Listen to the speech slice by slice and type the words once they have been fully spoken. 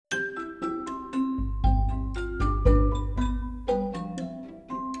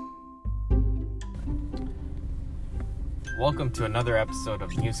welcome to another episode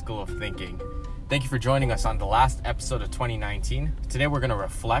of New School of Thinking. Thank you for joining us on the last episode of 2019. Today we're going to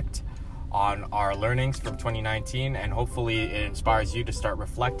reflect on our learnings from 2019, and hopefully it inspires you to start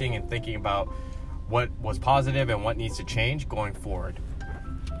reflecting and thinking about what was positive and what needs to change going forward.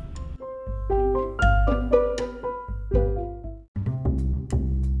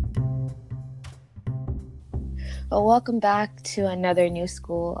 Well, welcome back to another New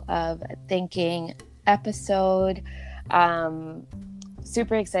School of Thinking episode.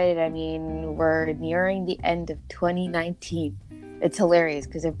 Super excited. I mean, we're nearing the end of 2019. It's hilarious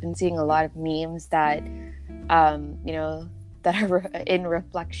because I've been seeing a lot of memes that, that are in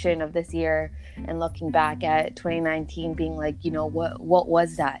reflection of this year and looking back at 2019 being like, what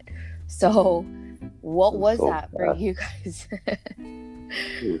was that? So what was that for you guys?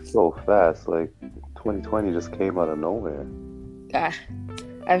 It was so fast. Like 2020 just came out of nowhere.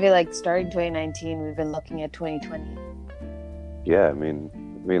 I feel like starting 2019, we've been looking at 2020. Yeah, I mean,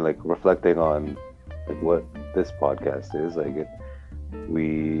 like reflecting on like what this podcast is. Like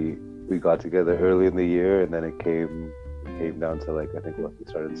we got together early in the year, and then it came down to like I think we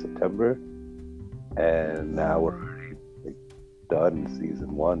started in September, and now we're already done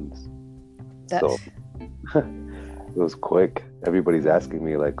season 1. So it was quick. Everybody's asking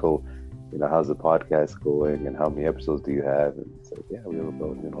me like, oh, how's the podcast going and how many episodes do you have? And it's like, yeah, we have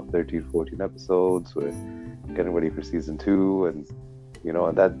about 13, 14 episodes. We're getting ready for season 2, and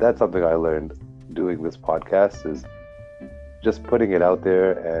and that's something I learned doing this podcast is just putting it out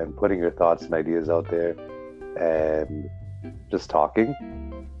there and putting your thoughts and ideas out there and just talking.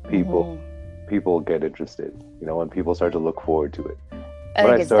 People get interested, and people start to look forward to it. I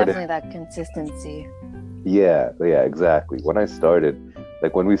think it's definitely that consistency. Yeah, exactly. When we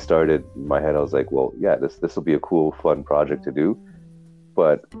started, in my head I was like, well, yeah, this will be a cool, fun project to do,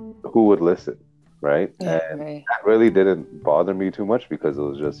 but who would listen, right? Yeah, and right. That really didn't bother me too much because it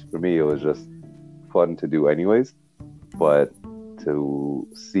was just fun to do anyways. But to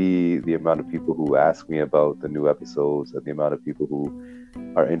see the amount of people who ask me about the new episodes and the amount of people who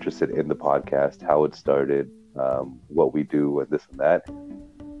are interested in the podcast, how it started, what we do, and this and that,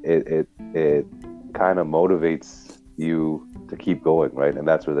 it kind of motivates you to keep going, right? And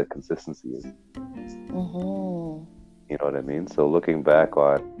that's where the consistency is. Mm-hmm. You know what I mean? So looking back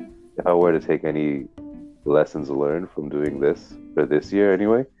on, if I were to take any lessons learned from doing this for this year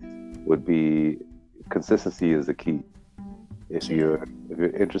anyway, would be consistency is the key. If you're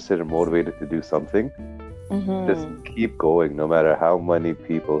interested and motivated to do something, just keep going, no matter how many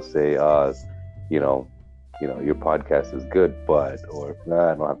people say, your podcast is good, but, or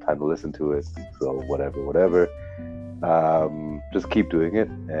I don't have time to listen to it, so whatever. Just keep doing it,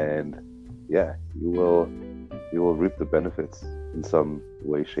 and yeah, you will reap the benefits in some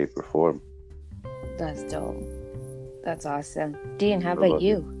way, shape, or form. That's dope. That's awesome. Dean, how about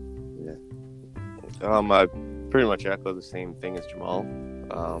you? Yeah. I pretty much echo the same thing as Jamal.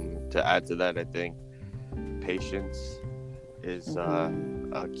 To add to that, I think patience is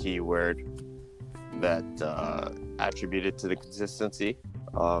a key word that attributed to the consistency.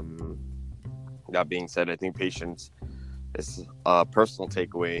 That being said, I think patience is a personal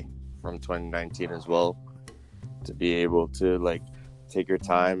takeaway from 2019 as well, to be able to take your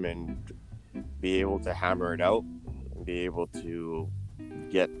time and be able to hammer it out and be able to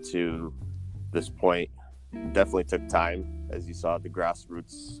get to this point. Definitely took time, as you saw the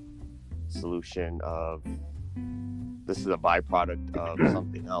grassroots solution of this is a byproduct of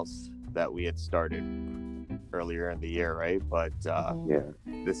something else that we had started earlier in the year, right? But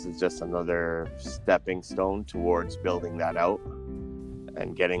this is just another stepping stone towards building that out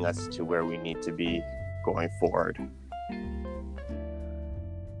and getting us to where we need to be going forward.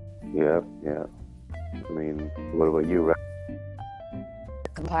 Yeah. I mean, what about you, Ryan?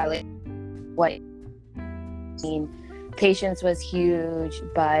 Compilate what patience was huge,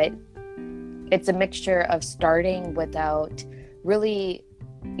 but it's a mixture of starting without really,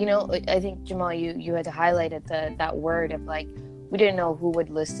 I think Jamal, you had highlighted that word of we didn't know who would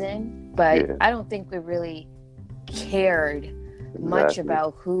listen, but I don't think we really cared much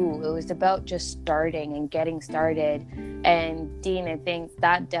about who. It was about just starting and getting started. And Dean, I think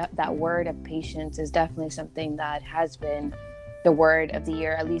that word of patience is definitely something that has been the word of the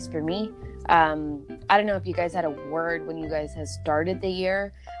year, at least for me. I don't know if you guys had a word when you guys had started the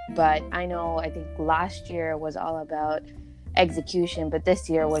year, but I think last year was all about execution, but this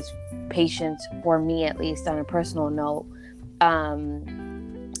year was patience for me, at least on a personal note.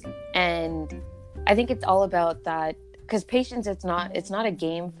 And I think it's all about that because patience, it's not a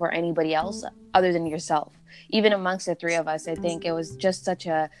game for anybody else other than yourself. Even amongst the three of us, I think it was just such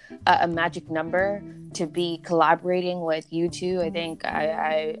a magic number to be collaborating with you two. I think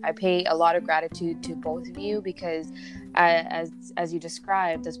I pay a lot of gratitude to both of you, because as you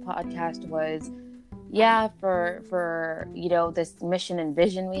described, this podcast was, yeah, for this mission and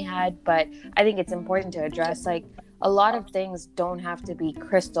vision we had. But I think it's important to address, like, a lot of things don't have to be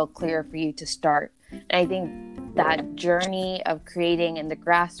crystal clear for you to start. And I think that journey of creating, and the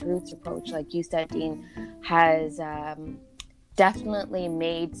grassroots approach, like you said, Dean, has definitely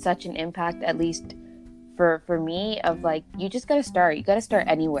made such an impact, at least for me, of like, you just got to start. You got to start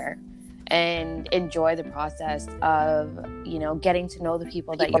anywhere and enjoy the process of, getting to know the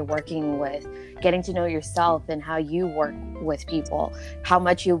people that you're working with, getting to know yourself and how you work with people, how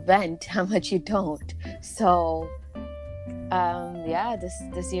much you vent, how much you don't. So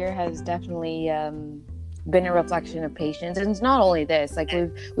this year has definitely been a reflection of patience. And it's not only this, like,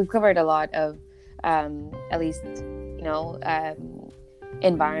 we've covered a lot of at least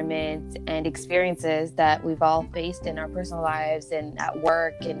environments and experiences that we've all faced in our personal lives and at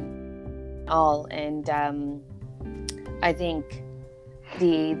work and all. And I think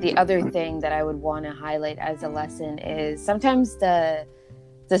the other thing that I would want to highlight as a lesson is, sometimes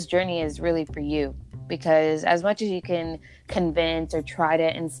this journey is really for you. Because as much as you can convince or try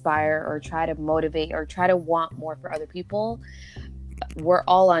to inspire or try to motivate or try to want more for other people, we're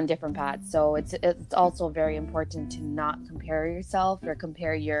all on different paths. So it's also very important to not compare yourself or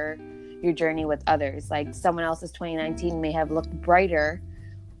compare your journey with others. Like, someone else's 2019 may have looked brighter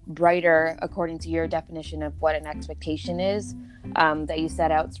according to your definition of what an expectation is, that you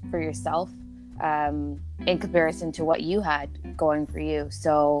set out for yourself, in comparison to what you had going for you.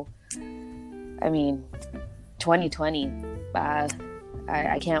 So, I mean, 2020,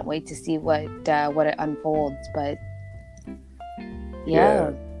 I can't wait to see what it unfolds. But yeah,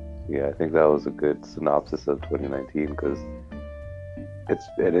 I think that was a good synopsis of 2019, because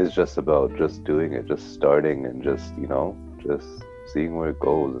it is just about just doing it, just starting, and just seeing where it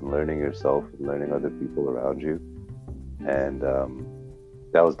goes, and learning yourself and learning other people around you. And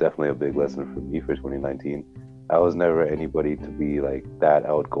that was definitely a big lesson for me for 2019. I was never anybody to be like that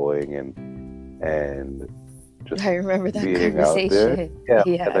outgoing and just I remember that being out there. conversation. Yeah,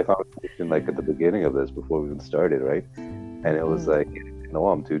 Yeah. had that conversation like at the beginning of this before we even started, right? And it was like, no,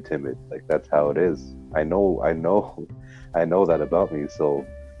 I'm too timid. Like, that's how it is. I know that about me. So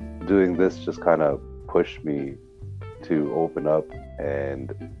doing this just kind of pushed me to open up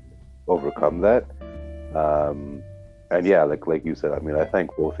and overcome that. And yeah, like you said, I mean, I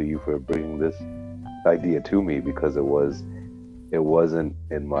thank both of you for bringing this idea to me, because it wasn't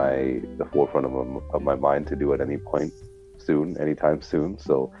in the forefront of my mind to do at anytime soon.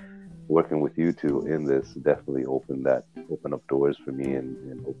 So working with you two in this definitely opened up doors for me,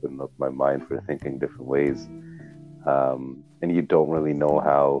 and opened up my mind for thinking different ways. And you don't really know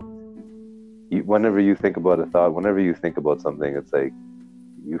how, whenever you think about a thought, whenever you think about something, it's like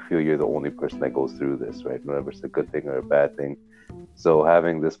you feel you're the only person that goes through this, right? Whether it's a good thing or a bad thing. So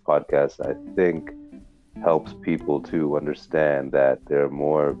having this podcast, I think, helps people to understand that there are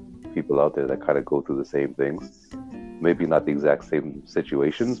more people out there that kind of go through the same things. Maybe not the exact same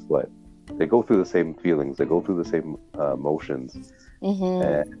situations, but they go through the same feelings, they go through the same emotions. Mm-hmm.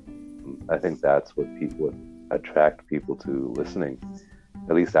 And I think that's what attract people to listening.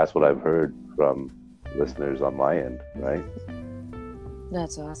 At least that's what I've heard from listeners on my end, right?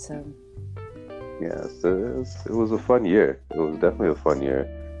 That's awesome. Yeah, so it was a fun year. It was definitely a fun year.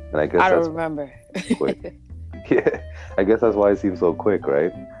 And I guess I don't that's remember. quick. Yeah, I guess that's why it seems so quick,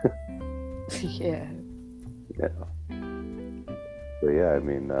 right? Yeah. Yeah. So yeah, I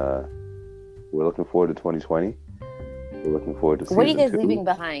mean, we're looking forward to 2020. We're looking forward to season 2. What are you guys leaving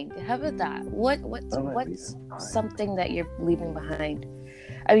behind? How about that? What's leaving behind? something that you're leaving behind?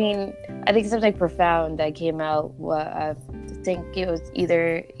 I mean, I think something profound that came out. I think it was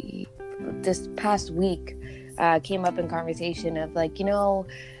either this past week. Came up in conversation of like,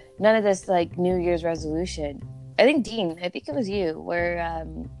 none of this like New Year's resolution. I think Dean, I think it was you, where I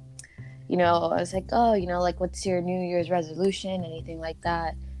was like, oh, like, what's your New Year's resolution? Anything like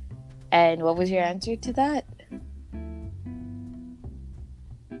that? And what was your answer to that?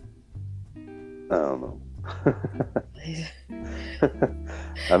 I don't know.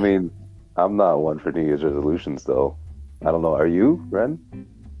 I mean, I'm not one for New Year's resolutions, though. I don't know. Are you, Ren?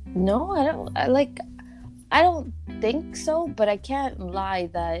 No, I don't think so, but I can't lie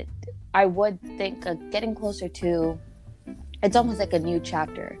that I would think getting closer to it's almost like a new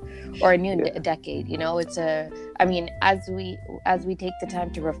chapter or a new Yeah. decade. You know, I mean, as we take the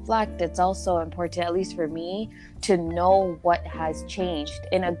time to reflect, it's also important, at least for me, to know what has changed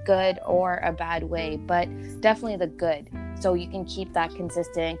in a good or a bad way, but definitely the good, so you can keep that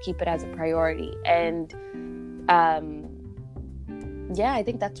consistent, keep it as a priority. And yeah, I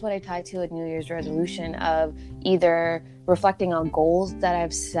think that's what I tie to a New Year's resolution, of either reflecting on goals that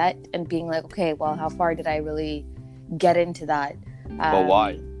I've set and being like, okay, well, how far did I really get into that? But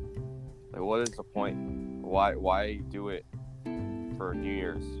why? Like, what is the point? Why do it for New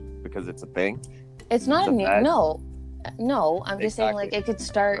Year's? Because it's a thing? It's not a new, fad? no, I'm just saying, like, Exactly. it could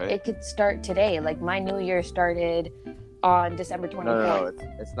start, Right. it could start today. Like, my New Year started on December 24th.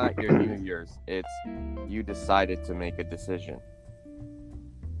 No. It's not your New Year's. It's you decided to make a decision.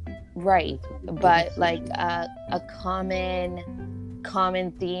 Right, but like a common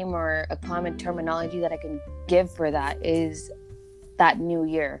theme or a common terminology that I can give for that is that new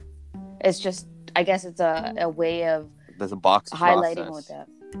year. It's just, I guess it's a way of There's a box highlighting process. with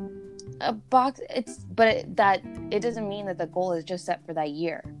that. A box, it doesn't mean that the goal is just set for that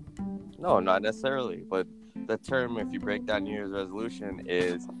year. No, not necessarily. But the term, if you break down New Year's resolution,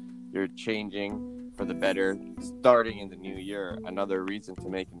 is you're changing for the better, starting in the new year. Another reason to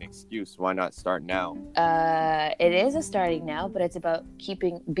make an excuse. Why not start now? It is a starting now, but it's about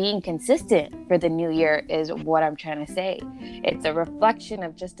being consistent for the new year is what I'm trying to say. It's a reflection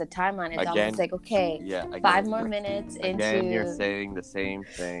of just a timeline. It's Again, almost like, okay, Yeah. Again, 5 more minutes Again, you're into. saying the same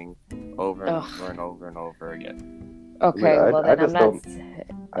thing over and Ugh. over and over and over again. Okay, Yeah, well I then I'm just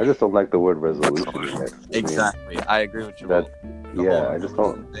not. I just don't like the word resolution. I mean, Exactly. I agree with you. That- The yeah, whole I just don't.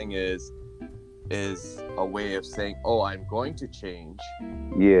 resolution thing is a way of saying, "Oh, I'm going to change,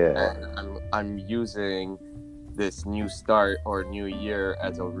 Yeah, and I'm using this new start or new year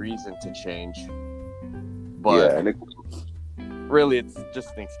as a reason to change." But yeah, and it, really, it's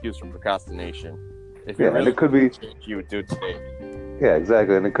just an excuse for procrastination. If you yeah, and really it could be. change, you would do it today. Yeah,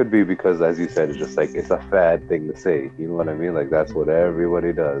 exactly. And it could be because, as you said, it's just like it's a fad thing to say. You know what I mean? Like that's what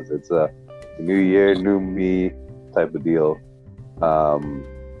everybody does. It's a new year, new me type of deal.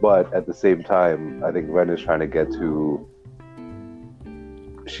 But at the same time, I think Ren is trying to get to.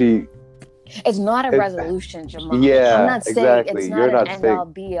 It's not a It- resolution, Jamal. Yeah, I'm not saying exactly. it's You're not not an end saying- all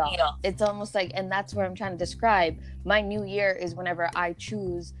be all. It's almost like, and that's what I'm trying to describe. My new year is whenever I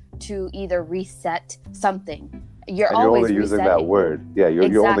choose to either reset something. You're And you're always only using that resetting. word. Yeah, you're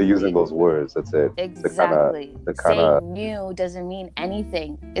only Exactly. using those words. That's it. Exactly. the kinda- Saying new doesn't mean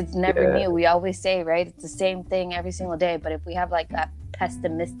anything. It's never Yeah. new. We always say, right? It's the same thing every single day. But if we have like that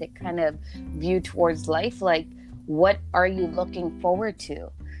pessimistic kind of view towards life, like what are you looking forward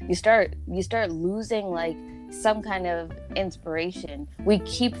to? You start losing like some kind of inspiration. We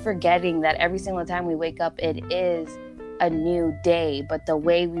keep forgetting that every single time we wake up, it is a new day, but the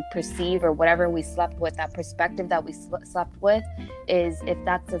way we perceive or whatever we slept with, that perspective that we slept with, is if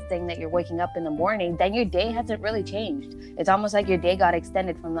that's the thing that you're waking up in the morning, then your day hasn't really changed. It's almost like your day got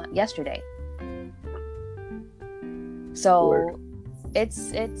extended from yesterday. So Word. it's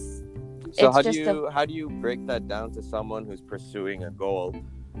So It's how just do you break that down to someone who's pursuing a goal,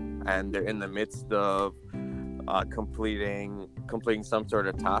 and they're in the midst of completing some sort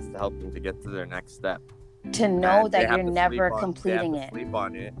of task to help them to get to their next step? to know And they that have you're to never sleep on- completing they have it. to sleep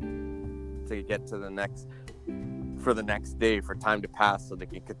on it to get to the next day, for time to pass so they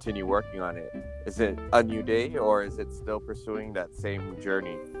can continue working on it. Is it a new day, or is it still pursuing that same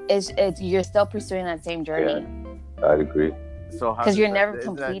journey? It's you're still pursuing that same journey. I'd agree. So how 'Cause does you're that- never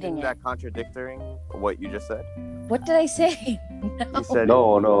isn't completing isn't that contradicting what you just said? What did I say? No. You said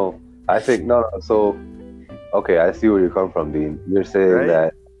No. I think no. So, okay, I see where you come from, Dean. You're saying Right?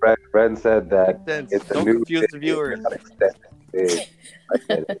 that Ren said that it's a Don't new confuse the day, viewers. not extended day.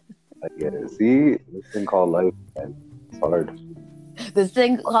 I get it. See, this thing called life, man. It's hard. This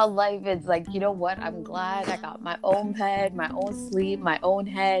thing called life is like, you know what? I'm glad I got my own bed, my own sleep, my own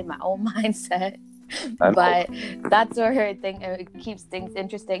head, my own mindset. I know. But that's where her thing, it keeps things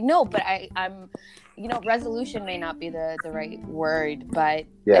interesting. No, but I'm, resolution may not be the right word, but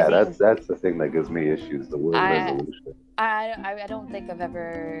Yeah, I think that's the thing that gives me issues. The word resolution. I don't think I've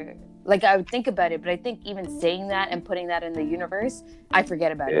ever, like, I would think about it, but I think even saying that and putting that in the universe, I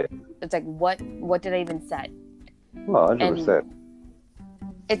forget about it. It's like, what did I even set? Well, 100%.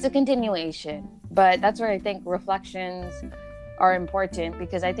 It's a continuation, but that's where I think reflections are important,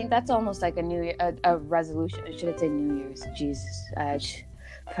 because I think that's almost like a resolution. I should say New Year's. Jesus,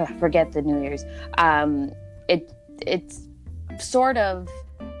 forget the New Year's. It's sort of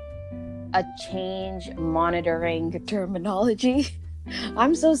a change monitoring terminology.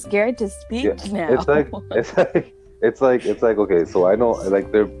 I'm so scared to speak now. It's like it's like okay, so I know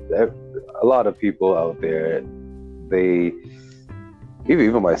like there a lot of people out there, they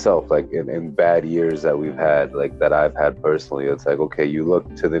even myself, like in bad years that we've had, like that I've had personally, it's like okay, you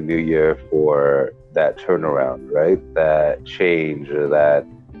look to the new year for that turnaround, right? That change, or that,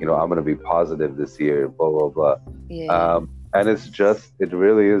 you know, I'm gonna be positive this year, blah blah blah. Yeah. And it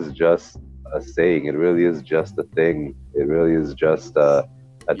really is just a saying. It really is just a thing. It really is just a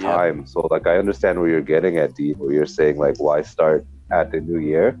Yeah. time. So like I understand where you're getting at, Dean, where you're saying like why start at the new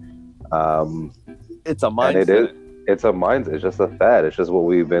year? It's a And it is, mindset. it's a mind, it's just a fad. It's just what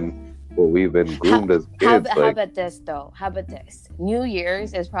we've been groomed as kids. How Like about this though? How about this? New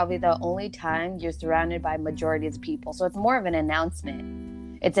Year's is probably the only time you're surrounded by majority of people, so it's more of an announcement.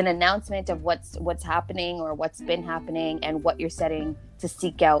 It's an announcement of what's happening or what's been happening and what you're setting to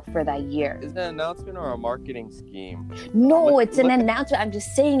seek out for that year. Is it an announcement or a marketing scheme? No, Look- it's an look- announcement. I'm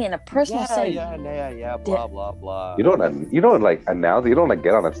just saying in a personal sense. Blah blah blah. you don't like announce. You don't like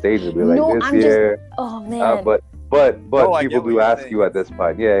get on a stage and be like No, this I'm just- year. Oh man. But No, I people get what do you're ask saying. you at this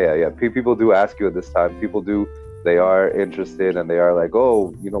point. Yeah. People do ask you at this time. People do. They are interested, and they are like,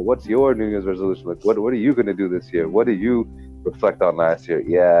 oh, you know, what's your New Year's resolution? Like, what are you gonna do this year? What do you reflect on last year?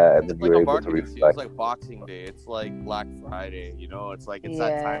 Yeah, and then It's like you're a able to marketing scheme. reflect. It's like Boxing Day. It's like Black Friday. You know, it's like it's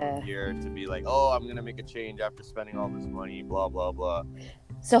that time Yeah. of year to be like, oh, I'm gonna make a change after spending all this money. Blah blah blah.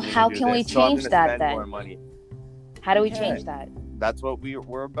 So I'm gonna how do can we this, so I'm change gonna that spend then? More money. How do we Yeah. change that? That's what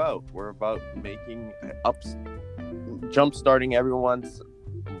we're about. We're about making jump starting everyone's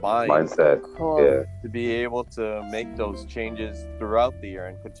mind Mindset. Cool. Yeah, to be able to make those changes throughout the year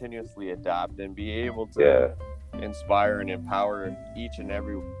and continuously adapt and be able to inspire and empower each and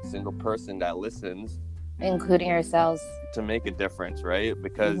every single person that listens Including ourselves. to make a difference, right?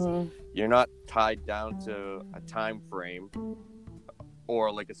 Because Mhm. you're not tied down to a time frame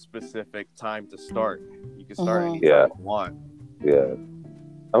or like a specific time to start. You can start Mhm. anytime Yeah. you want. yeah.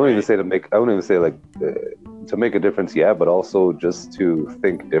 I wouldn't even say to make. I wouldn't even say like to make a difference. Yeah, but also just to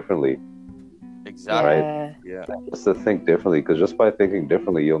think differently. Exactly. Right. Yeah. Yeah. Just to think differently, because just by thinking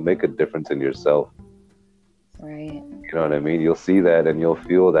differently, you'll make a difference in yourself. Right. You know what I mean? You'll see that, and you'll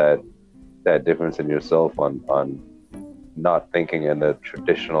feel that difference in yourself on not thinking in the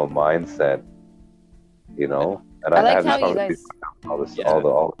traditional mindset. You know, and I like have this how you conversation guys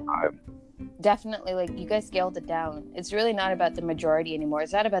all the time. definitely, like, you guys scaled it down. It's really not about the majority anymore.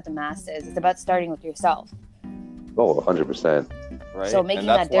 It's not about the masses. It's about starting with yourself. Oh, 100%. Right. So And making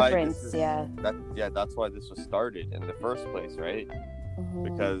that's that why difference, this is- yeah. That's why this was started in the first place, right? Mhm.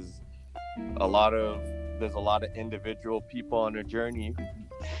 Because there's a lot of individual people on a journey,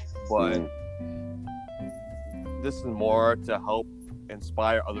 but Mhm. this is more to help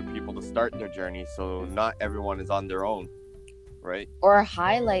inspire other people to start their journey, so not everyone is on their own, right? Or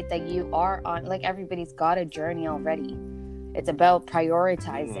highlight that you are on, like, everybody's got a journey already. It's about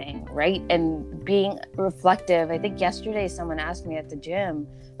prioritizing, right? And being reflective. I think yesterday someone asked me at the gym,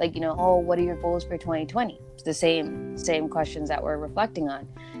 like, you know, oh, what are your goals for 2020? It's the same questions that we're reflecting on.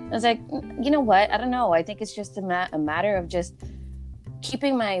 I was like, you know what? I don't know. I think it's just a matter of just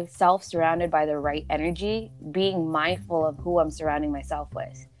keeping myself surrounded by the right energy, being mindful of who I'm surrounding myself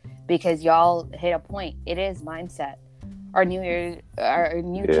with. Because y'all hit a point. It is mindset. Our new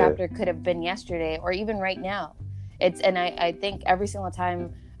chapter could have been yesterday or even right now. I think every single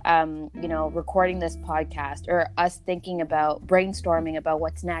time, you know, recording this podcast or us thinking about brainstorming about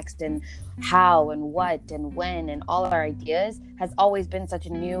what's next and how and what and when and all our ideas has always been such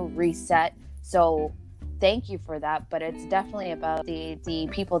a new reset. So thank you for that. But it's definitely about the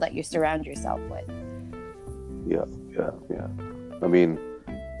people that you surround yourself with. Yeah. I mean,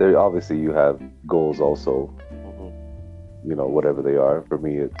 there obviously you have goals also. You know, whatever they are. For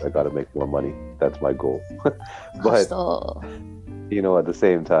me, I got to make more money. That's my goal. But you know, at the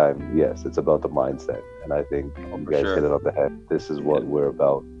same time, yes, it's about the mindset, and I think you guys hit it on the head. This is what we're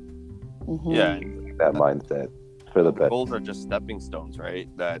about. Mhm. Yeah. That mindset for the better. Goals are just stepping stones, right?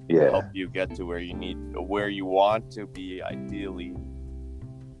 That Yeah. help you get to where you want to be, ideally.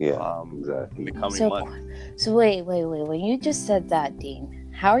 Yeah, exactly. Becoming money. So wait. When you just said that,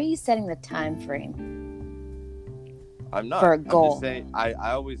 Dean, how are you setting the time frame? I'm not. For a I'm goal. just saying, I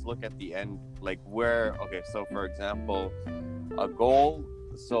always look at the end, like so for example, a goal.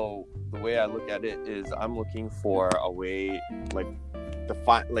 So the way I look at it is I'm looking for a way, like,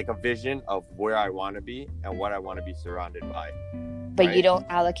 like a vision of where I want to be and what I want to be surrounded by. But right? you don't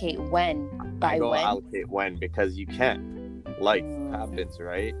allocate when. I don't when? allocate when, because you can't. Life happens,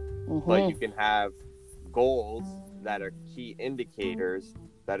 right? But you can have goals that are key indicators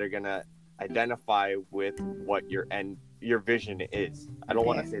that are gonna identify with what your vision is. I don't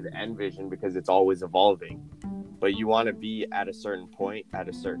want to say the end vision because it's always evolving, but you want to be at a certain point at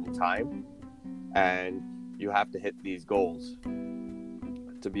a certain time, and you have to hit these goals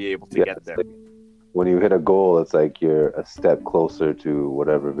to be able to get there. Like, when you hit a goal, it's like you're a step closer to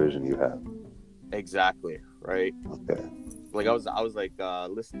whatever vision you have. Exactly, right? Okay. Like I was like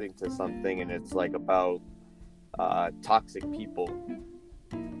listening to something, and it's like about toxic people,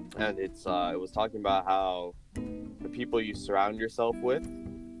 and it was talking about how the people you surround yourself with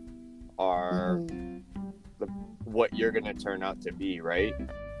are what you're gonna turn out to be, right?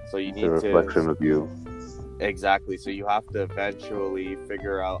 So you need It's a reflection of you. Exactly. So you have to eventually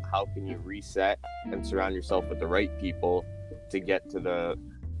figure out how can you reset and surround yourself with the right people to get to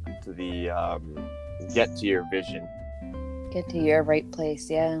get to your vision. Get to your right place,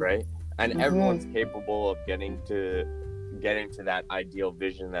 yeah. Right. And everyone's capable of getting to that ideal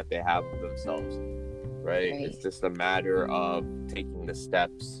vision that they have of themselves. Right? It's just a matter of taking the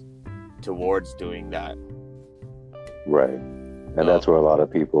steps towards doing that. Right. And that's where a lot of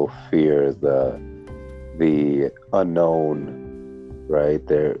people fear the unknown, right?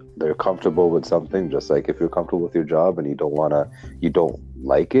 They're comfortable with something, just like if you're comfortable with your job and you don't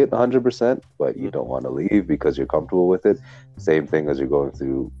like it 100%, but you don't want to leave because you're comfortable with it. Same thing as you're going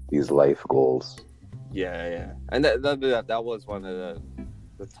through these life goals. Yeah. And that was one of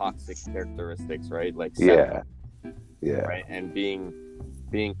the toxic characteristics, right? Like yeah. Right. And being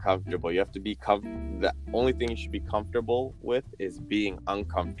comfortable. You have to be the only thing you should be comfortable with is being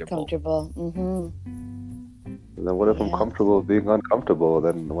uncomfortable. And then what if I'm comfortable with being uncomfortable?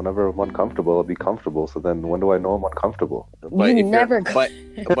 Then whenever I'm uncomfortable, I'll be comfortable. So then when do I know I'm uncomfortable? But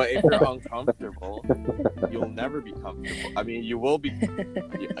if you're uncomfortable, you'll never be comfortable. I mean, you will be.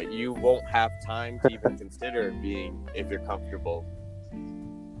 You won't have time to even consider being if you're comfortable.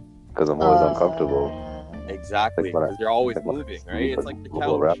 Because I'm always uncomfortable. Exactly, because you're always moving, right? It's like the couch.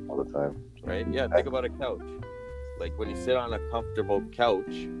 Around all the time. Right? Yeah, think about a couch. Like when you sit on a comfortable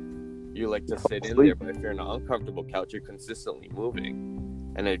couch, you like to sit in there, but if you're in an uncomfortable couch, you're consistently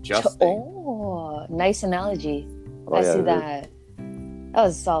moving and adjusting. Oh, nice analogy. I see that. That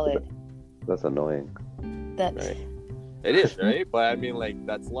was solid. That's annoying. Right. It is, right? But I mean, like,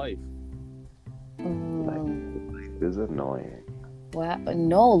 that's life. Life is annoying. Wow.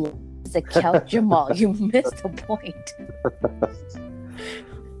 No, it's a couch, Jamal. You missed the point.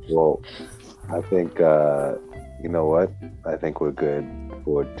 Well, I think, you know what? I think we're good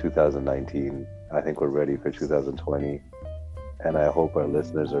for 2019. I think we're ready for 2020. And I hope our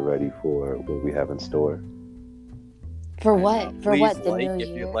listeners are ready for what we have in store. For what? For what? The new year?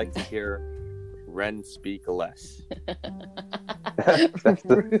 If you'd like to hear Ren speak less. that's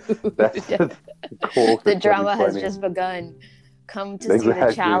the goal for the drama 2020. has just begun. Come to see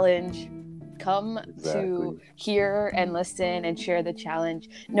the challenge. Come to hear and listen and share the challenge.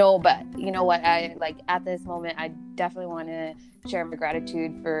 No, but you know what? I like at this moment, I definitely want to share my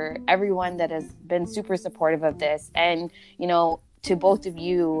gratitude for everyone that has been super supportive of this. And, you know, to both of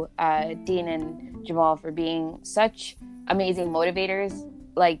you, Dean and Jamal, for being such amazing motivators.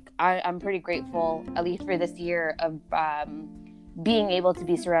 Like, I'm pretty grateful, at least for this year, of being able to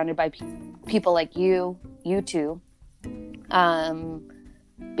be surrounded by people like you two.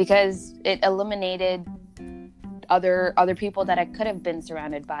 Because it eliminated other people that I could have been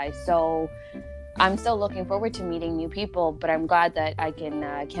surrounded by. So I'm still looking forward to meeting new people, but I'm glad that I can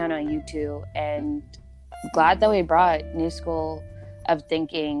count on you two, and glad that we brought New School of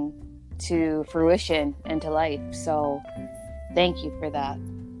Thinking to fruition and to life. So thank you for that.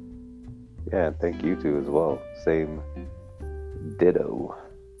 Yeah, and thank you too as well. Same ditto.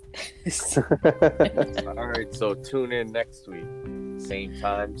 All right, so tune in next week. Same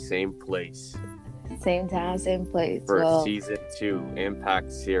time, same place. Same time, same place. For season 2,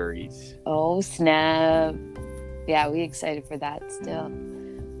 Impact Series. Oh, snap. Yeah, we excited for that still.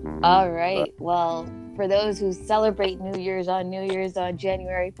 All right. Well, for those who celebrate New Year's on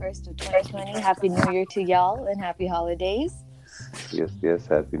January 1st of 2020, Happy New Year to y'all and happy holidays. Yes.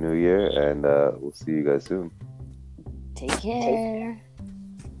 Happy New Year, and we'll see you guys soon. Take care.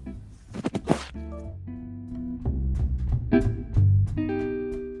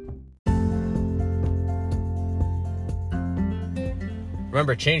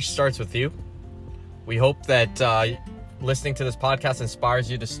 Remember, change starts with you. We hope that listening to this podcast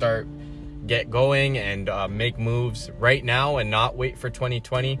inspires you to get going and make moves right now and not wait for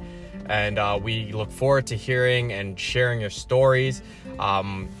 2020. And we look forward to hearing and sharing your stories.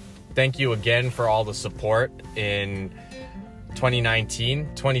 Thank you again for all the support in 2019.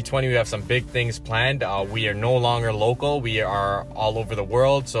 2020, we have some big things planned. We are no longer local. We are all over the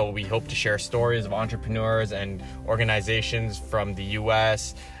world. So we hope to share stories of entrepreneurs and organizations from the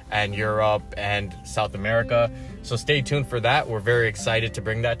US and Europe and South America. So stay tuned for that. We're very excited to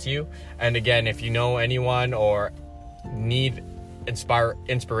bring that to you. And again, if you know anyone or need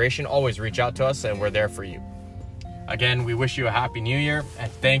inspiration, always reach out to us and we're there for you. Again, we wish you a happy new year and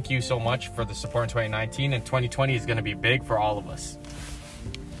thank you so much for the support in 2019, and 2020 is going to be big for all of us.